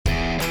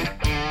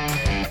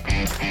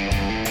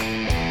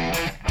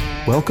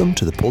Welcome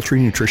to the Poultry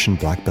Nutrition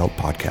Black Belt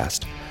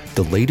Podcast,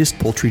 the latest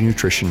poultry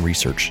nutrition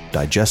research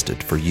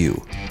digested for you.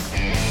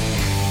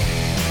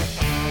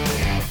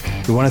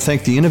 We want to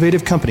thank the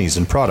innovative companies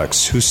and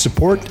products whose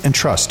support and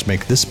trust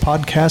make this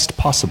podcast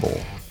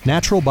possible.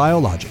 Natural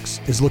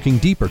Biologics is looking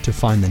deeper to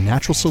find the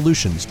natural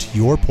solutions to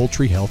your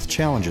poultry health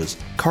Challenges.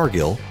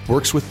 Cargill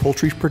works with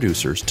poultry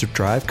producers to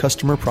drive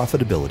customer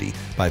profitability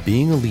by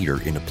being a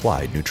leader in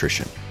applied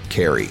nutrition.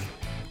 Carry.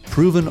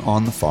 Proven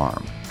on the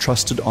farm,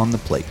 trusted on the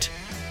plate.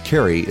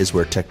 Carry is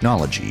where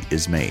technology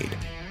is made.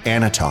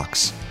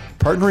 Anatox.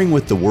 Partnering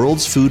with the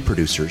world's food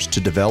producers to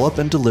develop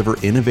and deliver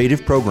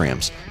innovative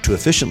programs to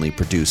efficiently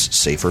produce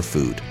safer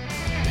food.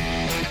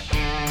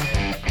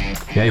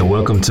 Hey,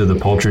 welcome to the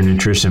Poultry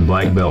Nutrition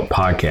Black Belt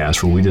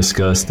Podcast, where we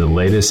discuss the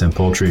latest in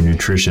poultry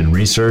nutrition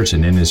research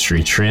and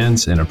industry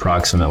trends in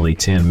approximately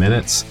 10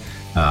 minutes.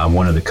 I'm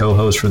one of the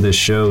co-hosts for this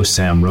show,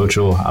 Sam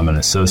Rochel. I'm an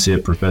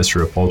associate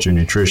professor of poultry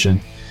nutrition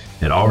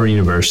at Auburn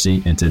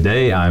University, and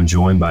today I'm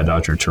joined by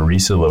Dr.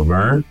 Theresia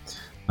Lavergne,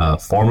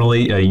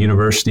 formerly a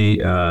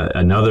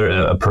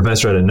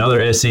professor at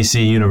another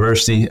SEC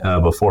university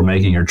before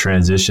making her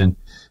transition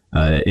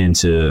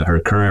into her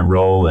current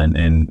role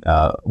and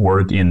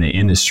work in the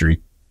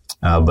industry.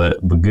 But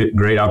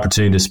great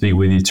opportunity to speak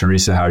with you,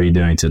 Theresia. How are you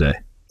doing today?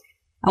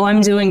 Oh, I'm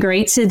doing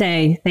great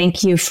today.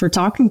 Thank you for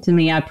talking to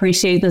me. I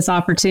appreciate this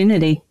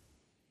opportunity.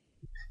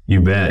 You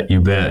bet.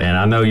 And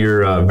I know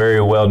you're very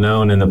well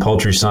known in the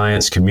poultry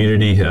science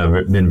community,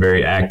 been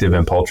very active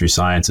in Poultry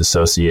Science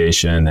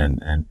Association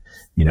and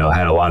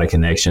had a lot of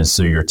connections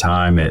through your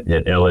time at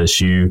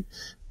LSU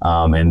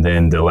and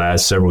then the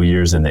last several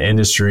years in the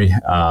industry.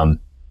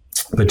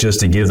 But just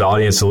to give the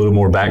audience a little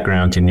more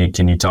background,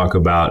 can you talk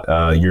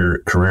about your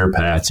career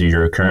path to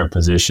your current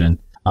position?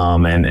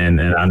 And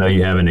I know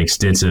you have an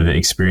extensive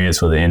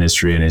experience with the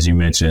industry, and as you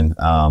mentioned,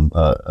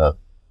 a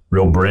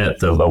real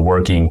breadth of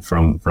working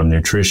from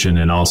nutrition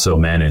and also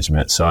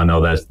management. So I know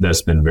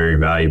that's been very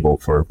valuable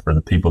for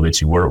the people that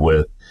you work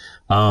with.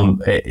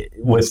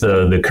 With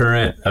the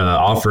current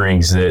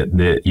offerings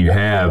that you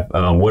have,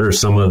 what are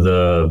some of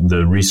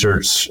the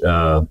research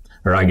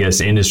or I guess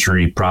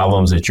industry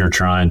problems that you're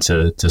trying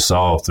to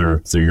solve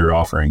through your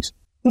offerings?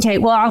 Okay,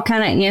 well, I'll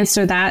kind of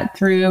answer that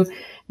through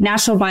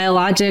Natural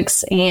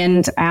Biologics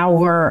and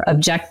our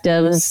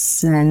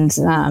objectives and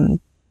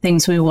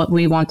things we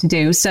want to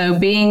do. So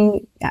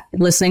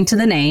listening to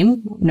the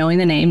name, knowing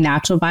the name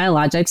Natural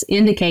Biologics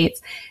indicates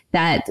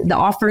that the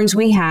offerings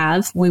we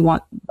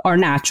want are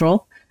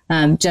natural,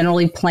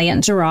 generally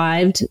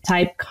plant-derived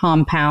type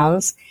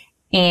compounds.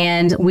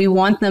 And we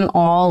want them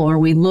all, or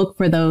we look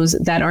for those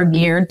that are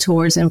geared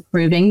towards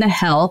improving the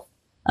health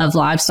of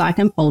livestock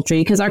and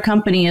poultry, because our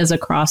company is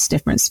across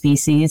different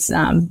species,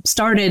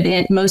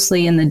 started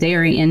mostly in the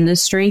dairy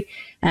industry.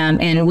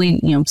 And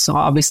we, so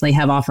obviously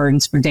have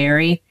offerings for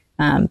dairy,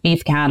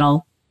 beef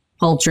cattle,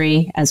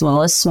 poultry, as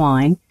well as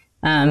swine.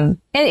 And,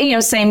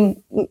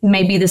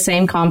 maybe the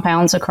same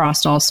compounds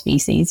across all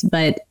species,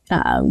 but,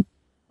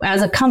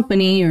 as a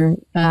company,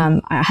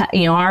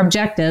 our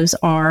objectives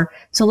are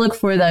to look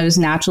for those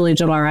naturally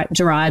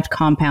derived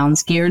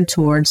compounds geared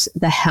towards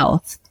the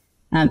health.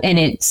 And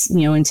it's,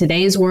 in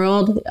today's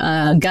world,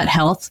 gut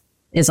health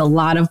is a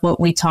lot of what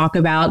we talk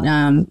about.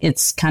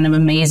 It's kind of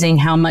amazing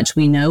how much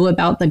we know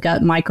about the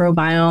gut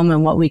microbiome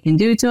and what we can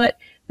do to it,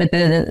 but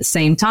then at the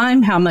same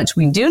time, how much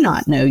we do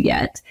not know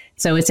yet.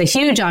 So it's a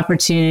huge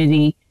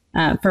opportunity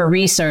for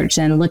research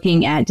and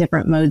looking at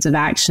different modes of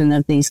action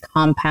of these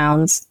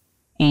compounds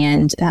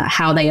and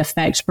how they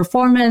affect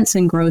performance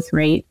and growth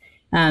rate.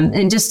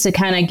 And just to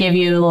kind of give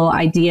you a little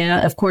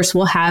idea, of course,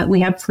 we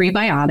have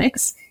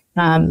prebiotics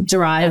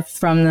derived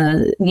from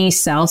the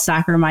yeast cell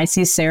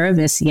Saccharomyces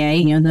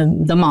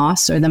cerevisiae, the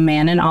moss or the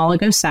mannan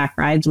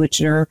oligosaccharides, which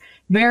are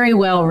very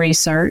well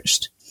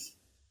researched.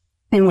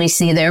 And we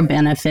see their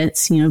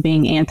benefits,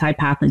 being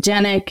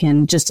anti-pathogenic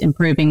and just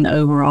improving the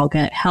overall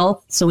gut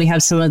health. So we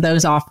have some of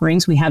those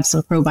offerings. We have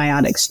some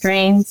probiotic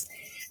strains.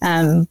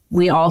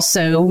 We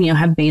also,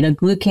 have beta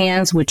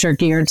glucans, which are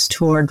geared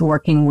toward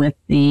working with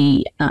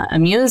the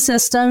immune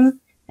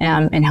system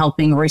and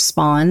helping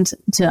respond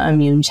to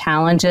immune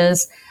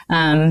challenges.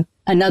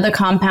 Another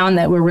compound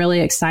that we're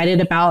really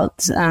excited about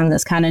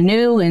that's kind of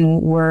new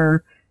and we're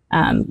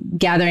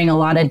gathering a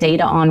lot of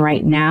data on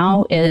right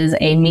now is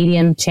a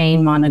medium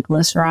chain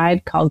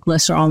monoglyceride called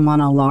glycerol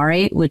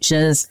monolaurate, which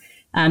is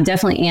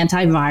definitely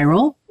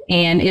antiviral,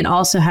 and it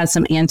also has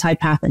some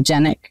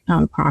anti-pathogenic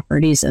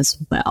properties as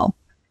well.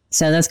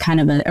 So that's kind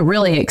of a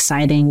really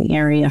exciting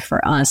area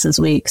for us as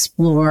we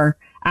explore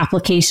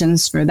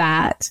applications for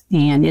that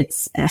and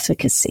its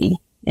efficacy.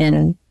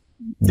 And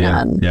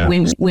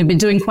we've been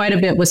doing quite a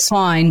bit with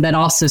swine, but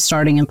also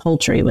starting in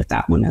poultry with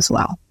that one as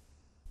well.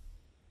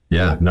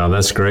 Yeah, no,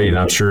 that's great.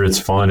 I'm sure it's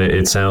fun.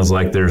 It sounds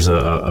like there's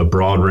a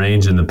broad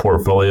range in the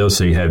portfolio,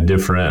 so you have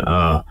different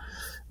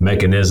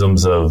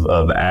mechanisms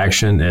of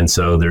action, and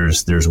so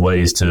there's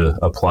ways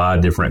to apply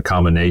different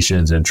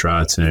combinations and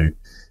try to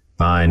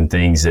find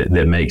things that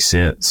make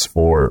sense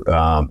for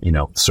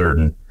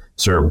certain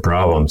certain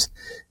problems.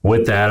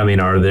 With that, I mean,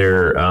 are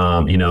there,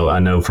 I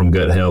know from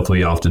gut health,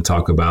 we often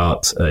talk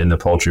about in the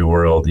poultry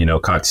world,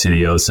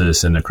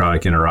 coccidiosis and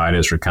necrotic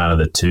enteritis are kind of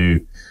the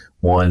two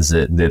ones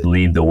that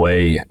lead the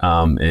way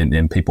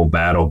and people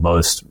battle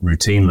most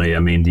routinely. I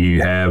mean, do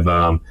you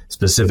have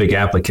specific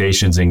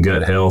applications in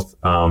gut health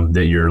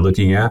that you're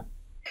looking at?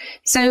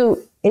 So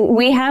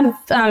we have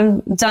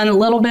done a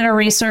little bit of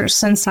research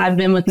since I've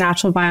been with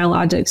Natural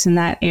Biologics in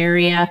that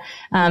area.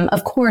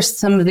 Of course,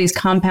 some of these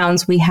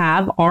compounds we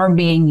have are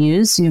being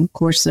used. Of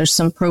course, there's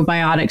some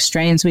probiotic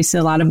strains. We see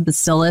a lot of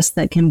bacillus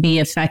that can be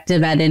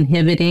effective at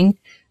inhibiting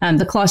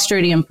the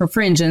Clostridium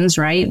perfringens,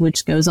 right,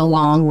 which goes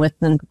along with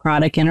the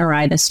necrotic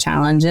enteritis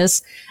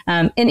challenges.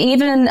 And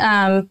even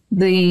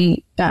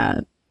the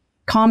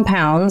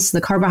compounds,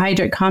 the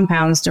carbohydrate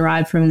compounds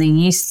derived from the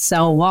yeast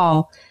cell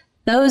wall,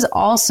 those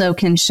also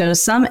can show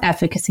some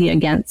efficacy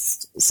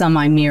against some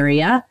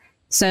Eimeria.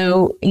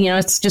 So,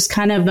 it's just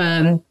kind of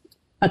a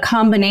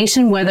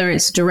combination, whether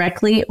it's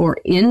directly or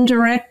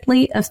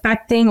indirectly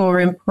affecting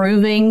or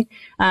improving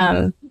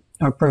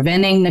or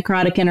preventing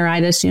necrotic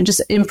enteritis,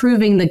 just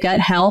improving the gut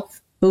health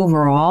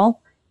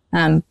overall,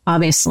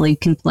 obviously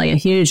can play a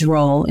huge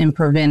role in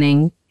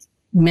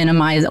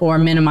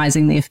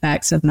minimizing the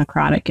effects of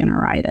necrotic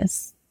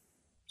enteritis.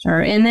 Sure.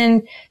 And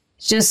then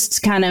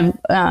just kind of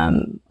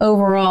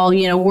overall,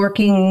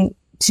 working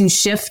to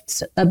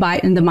shift the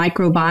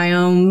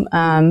microbiome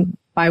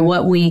by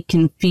what we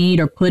can feed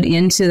or put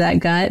into that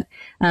gut,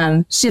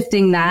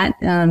 shifting that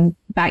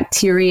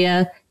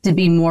bacteria to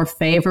be more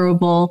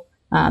favorable,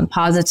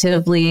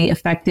 positively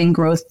affecting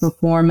growth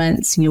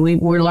performance.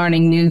 We're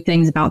learning new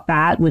things about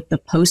that with the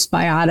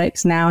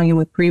postbiotics now,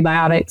 with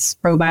prebiotics,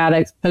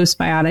 probiotics,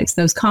 postbiotics,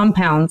 those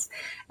compounds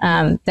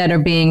that are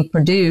being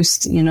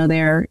produced,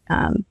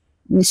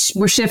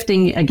 we're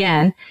shifting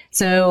again.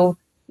 So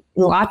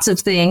lots of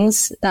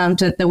things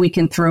that we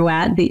can throw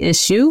at the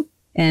issue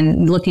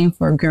and looking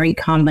for great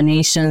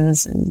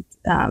combinations and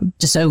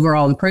just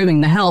overall improving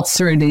the health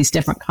through these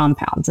different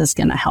compounds is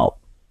going to help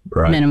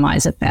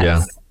minimize effects.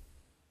 Yeah.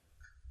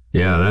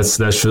 Yeah,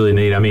 that's really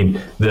neat. I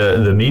mean,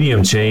 the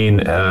medium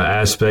chain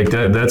aspect,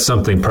 that's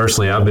something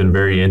personally I've been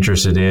very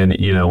interested in.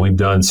 We've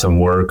done some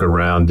work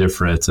around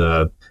different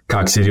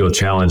coccidial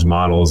challenge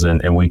models,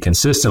 and we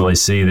consistently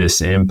see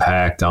this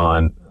impact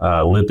on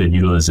lipid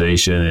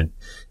utilization. And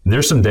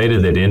there's some data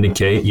that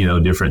indicate,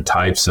 different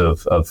types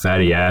of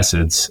fatty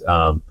acids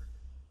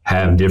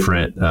have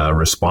different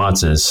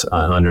responses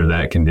under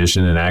that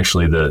condition. And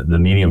actually the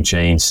medium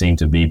chains seem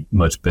to be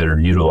much better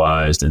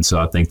utilized. And so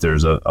I think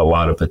there's a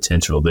lot of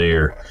potential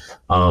there,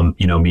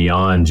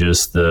 beyond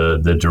just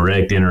the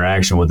direct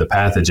interaction with the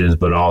pathogens,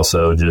 but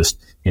also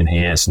just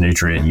enhanced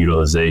nutrient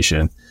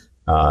utilization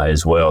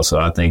as well. So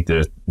I think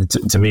that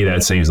to me,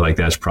 that seems like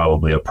that's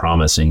probably a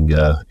promising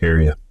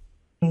area.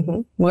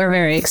 Mm-hmm. We're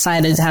very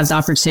excited to have the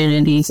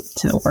opportunity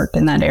to work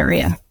in that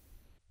area.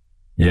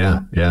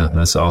 Yeah,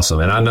 that's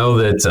awesome. And I know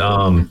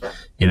that,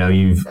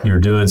 you're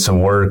doing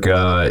some work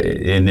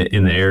in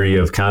the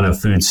area of kind of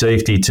food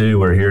safety too.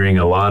 We're hearing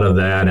a lot of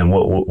that. And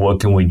what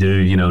can we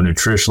do,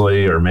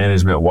 nutritionally or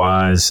management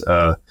wise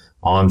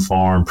on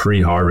farm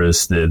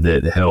pre-harvest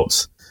that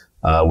helps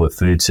with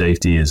food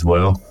safety as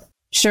well?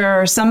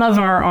 Sure. Some of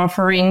our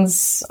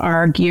offerings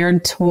are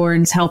geared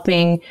towards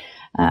helping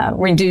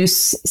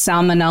reduce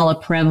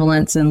salmonella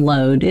prevalence and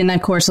load. And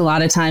of course, a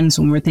lot of times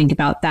when we're thinking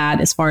about that,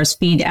 as far as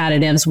feed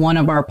additives, one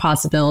of our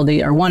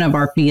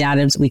feed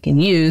additives we can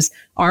use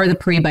are the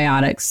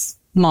prebiotics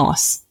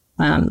moss,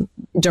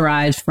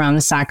 derived from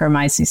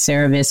Saccharomyces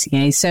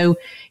cerevisiae. So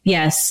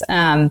yes,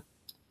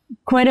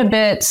 quite a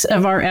bit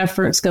of our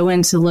efforts go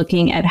into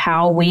looking at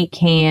how we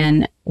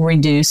can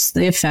reduce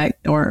the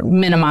effect or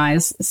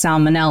minimize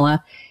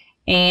salmonella.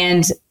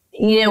 And,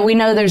 we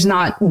know there's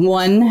not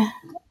one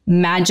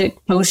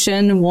magic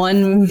potion,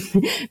 one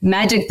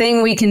magic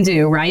thing we can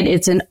do, right?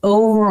 It's an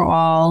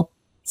overall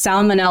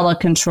salmonella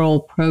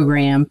control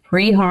program,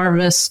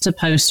 pre-harvest to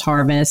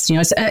post-harvest.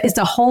 It's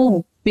a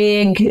whole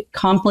big,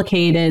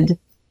 complicated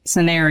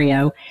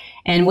scenario,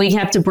 and we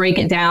have to break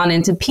it down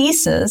into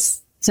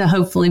pieces to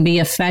hopefully be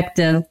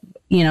effective,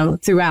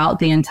 throughout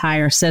the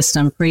entire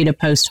system, pre to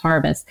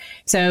post-harvest.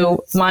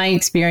 So my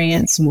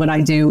experience, what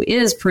I do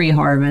is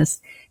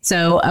pre-harvest.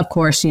 So of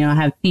course, I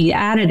have feed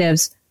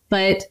additives,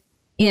 but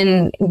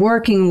in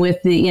working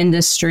with the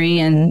industry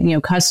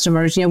and,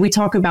 customers, we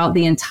talk about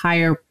the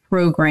entire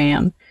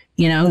program,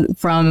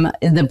 from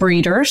the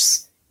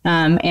breeders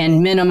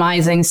and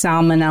minimizing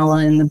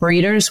salmonella in the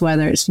breeders,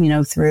 whether it's,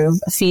 through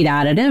a feed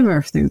additive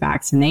or through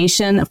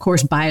vaccination. Of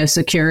course,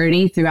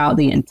 biosecurity throughout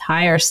the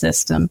entire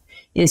system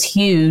is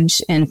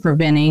huge in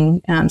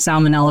preventing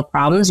salmonella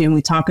problems.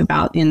 We talk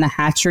about in the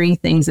hatchery,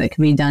 things that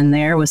can be done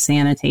there with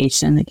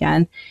sanitation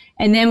again.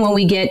 And then when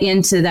we get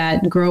into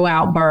that grow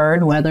out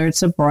bird, whether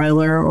it's a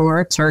broiler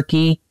or a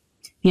turkey,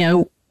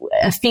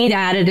 a feed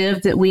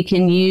additive that we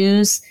can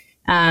use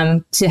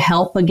to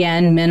help,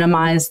 again,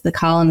 minimize the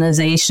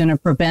colonization or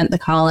prevent the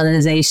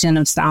colonization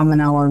of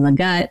salmonella in the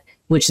gut,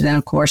 which then,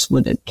 of course,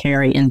 would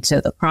carry into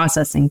the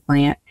processing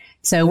plant.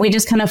 So we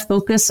just kind of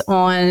focus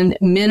on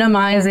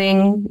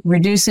minimizing,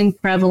 reducing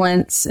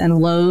prevalence and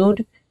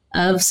load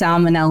of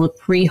salmonella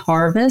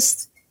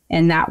pre-harvest.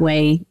 And that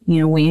way,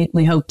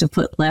 we hope to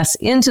put less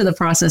into the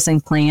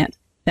processing plant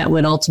that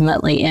would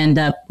ultimately end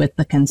up with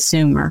the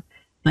consumer.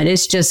 But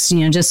it's just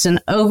an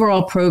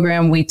overall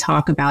program we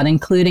talk about,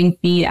 including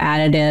feed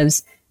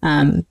additives,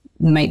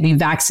 might be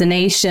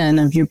vaccination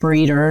of your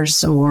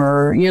breeders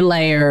or your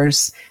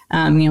layers.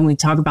 We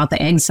talk about the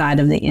egg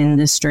side of the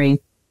industry.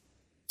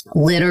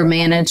 Litter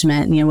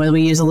management, whether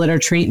we use a litter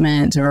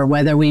treatment or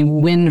whether we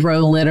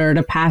windrow litter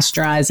to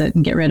pasteurize it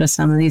and get rid of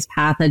some of these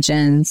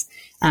pathogens.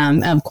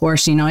 Of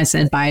course, I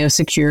said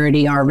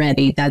biosecurity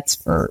already. That's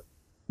for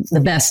the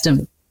best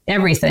of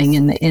everything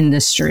in the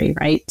industry,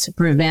 right? To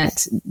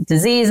prevent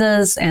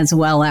diseases as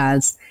well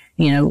as,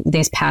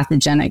 these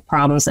pathogenic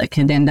problems that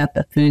could end up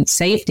a food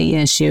safety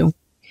issue.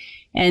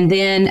 And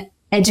then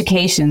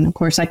education. Of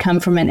course, I come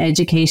from an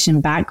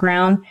education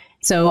background.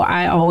 So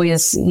I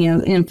always,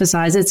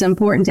 emphasize it's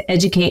important to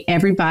educate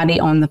everybody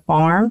on the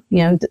farm.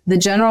 The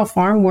general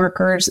farm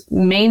workers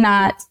may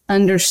not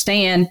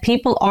understand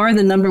people are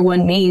the number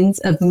one means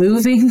of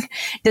moving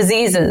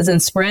diseases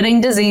and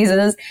spreading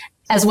diseases,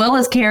 as well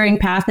as carrying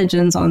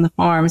pathogens on the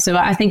farm. So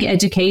I think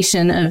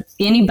education of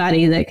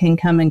anybody that can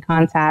come in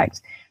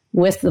contact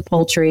with the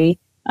poultry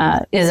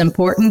is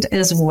important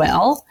as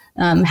well.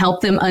 Help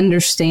them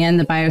understand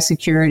the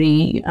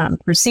biosecurity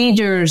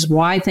procedures,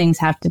 why things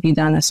have to be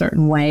done a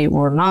certain way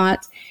or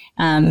not.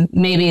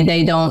 Maybe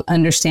they don't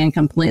understand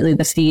completely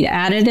the feed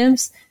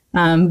additives,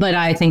 but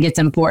I think it's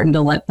important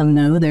to let them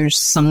know there's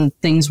some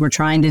things we're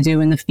trying to do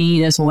in the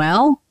feed as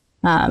well.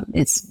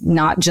 It's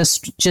not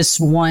just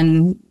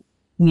one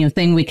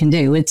thing we can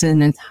do. It's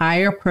an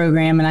entire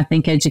program, and I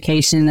think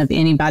education of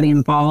anybody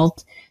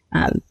involved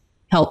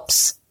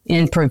helps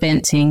in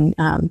preventing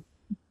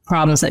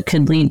problems that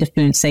could lead to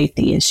food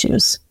safety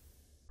issues.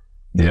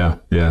 Yeah.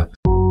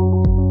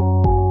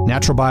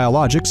 Natural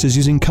Biologics is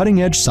using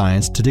cutting-edge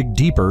science to dig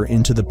deeper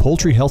into the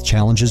poultry health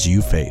challenges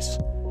you face.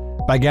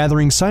 By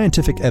gathering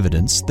scientific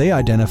evidence, they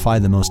identify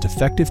the most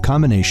effective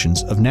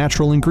combinations of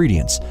natural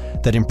ingredients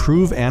that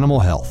improve animal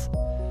health.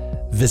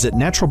 Visit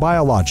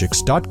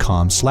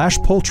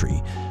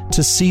naturalbiologics.com/poultry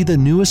to see the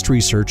newest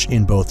research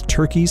in both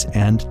turkeys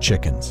and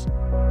chickens.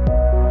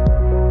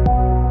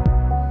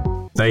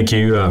 Thank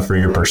you for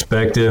your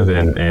perspective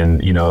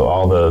and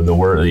all the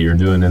work that you're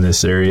doing in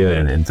this area.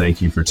 And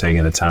thank you for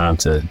taking the time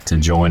to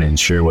join and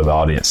share with the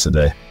audience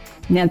today.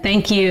 Yeah,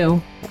 thank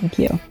you. Thank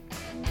you.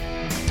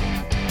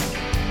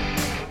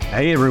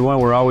 Hey everyone,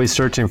 we're always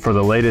searching for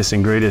the latest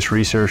and greatest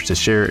research to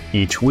share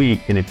each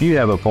week. And if you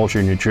have a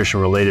poultry nutrition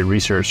related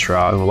research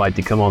trial and would like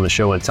to come on the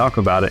show and talk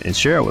about it and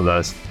share it with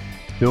us,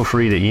 feel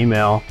free to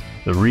email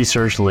the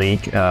research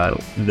link,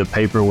 the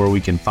paper where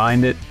we can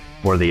find it,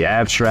 or the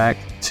abstract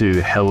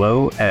to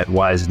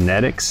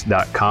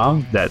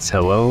hello@wisenetics.com. That's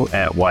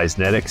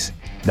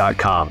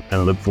hello@wisenetics.com.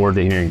 And I look forward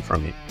to hearing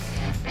from you.